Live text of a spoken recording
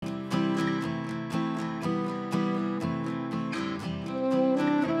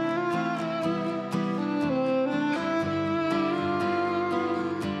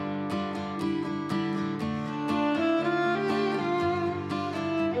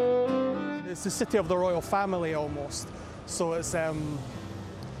It's the city of the royal family almost. So it's well,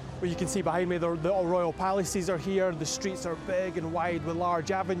 you can see behind me the royal palaces are here. The streets are big and wide with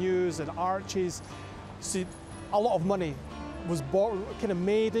large avenues and arches. So a lot of money was kind of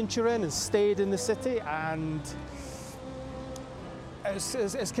made in Turin and stayed in the city, and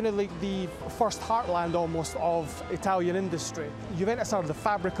it's kind of like the first heartland almost of Italian industry. Juventus are the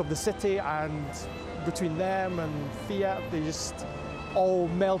fabric of the city, and between them and Fiat, they just all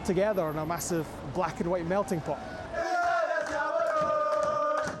meld together in a massive black and white melting pot.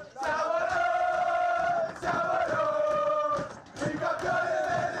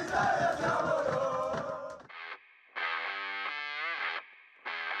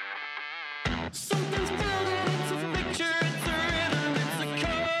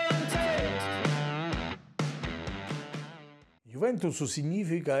 Juventus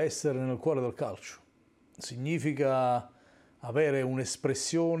significa essere nel cuore del calcio, significa avere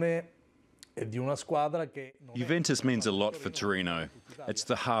un'espressione di una squadra che... Juventus means a lot for Torino. It's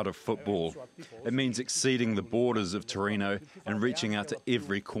the heart of football. It means exceeding the borders of Torino and reaching out to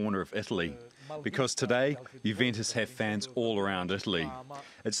every corner of Italy. Because today, Juventus have fans all around Italy.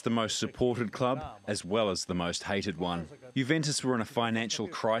 It's the most supported club as well as the most hated one. Juventus were in a financial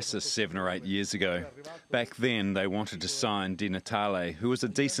crisis 7 or 8 years ago. Back then, they wanted to sign Di Natale, who was a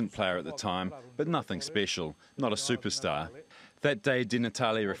decent player at the time, but nothing special, not a superstar. That day, Di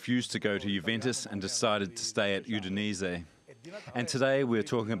Natale refused to go to Juventus and decided to stay at Udinese. And today, we're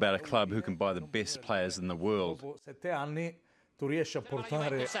talking about a club who can buy the best players in the world. Tu riesci a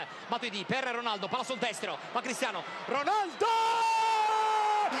portare... Matuidi per Ronaldo, palla sul destro, va Cristiano, Ronaldo!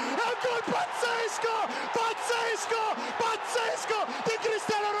 È un gol pazzesco, pazzesco, pazzesco di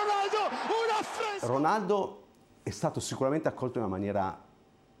Cristiano Ronaldo, una fresca! Ronaldo è stato sicuramente accolto in una maniera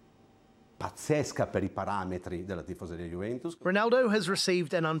pazzesca per I parametri della tifoseria Juventus. Ronaldo has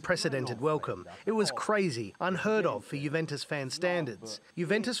received an unprecedented welcome. It was crazy, unheard of for Juventus fan standards.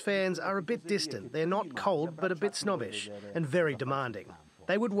 Juventus fans are a bit distant. They're not cold, but a bit snobbish and very demanding.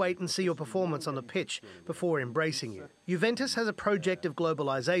 They would wait and see your performance on the pitch before embracing you. Juventus has a project of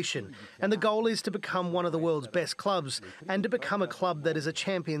globalisation, and the goal is to become one of the world's best clubs and to become a club that is a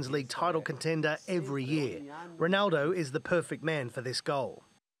Champions League title contender every year. Ronaldo is the perfect man for this goal.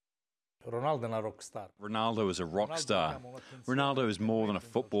 Ronaldo is a rock star. Ronaldo is more than a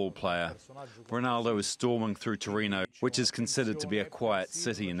football player. Ronaldo is storming through Torino, which is considered to be a quiet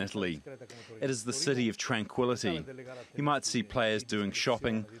city in Italy. It is the city of tranquility. You might see players doing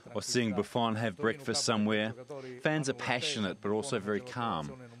shopping or seeing Buffon have breakfast somewhere. Fans are passionate but also very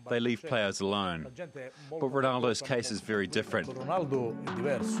calm. They leave players alone. But Ronaldo's case is very different. Ronaldo è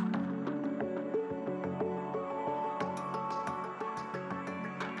diverso.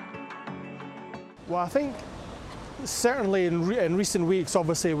 Well, I think certainly in recent weeks,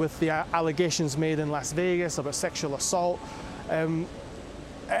 obviously with the allegations made in Las Vegas about sexual assault,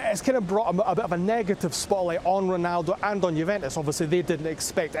 it's kind of brought a bit of a negative spotlight on Ronaldo and on Juventus. Obviously, they didn't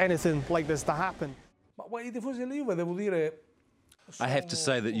expect anything like this to happen. I have to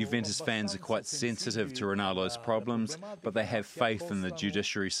say that Juventus fans are quite sensitive to Ronaldo's problems, but they have faith in the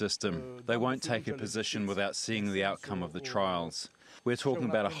judiciary system. They won't take a position without seeing the outcome of the trials. We're talking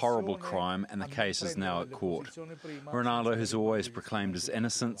about a horrible crime and the case is now at court. Ronaldo has always proclaimed his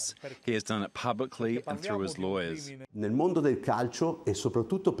innocence. He has done it publicly and through his lawyers. Nel mondo del calcio e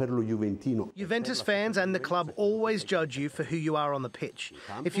soprattutto per lo Juventino. Juventus fans and the club always judge you for who you are on the pitch.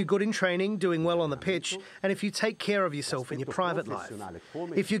 If you're good in training, doing well on the pitch, and if you take care of yourself in your private life.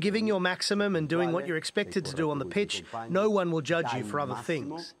 If you're giving your maximum and doing what you're expected to do on the pitch, no one will judge you for other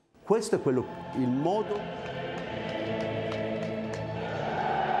things. Questo è il modo.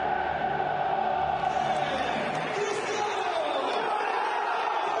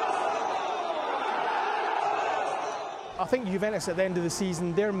 I think Juventus at the end of the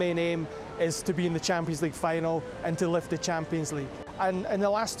season, their main aim is to be in the Champions League final and to lift the Champions League. And in the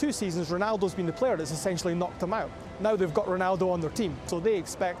last 2 seasons, Ronaldo's been the player that's essentially knocked them out. Now they've got Ronaldo on their team, so they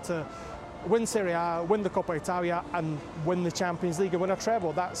expect to win Serie A, win the Coppa Italia and win the Champions League and win a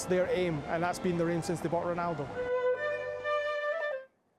treble. That's their aim, and that's been their aim since they bought Ronaldo.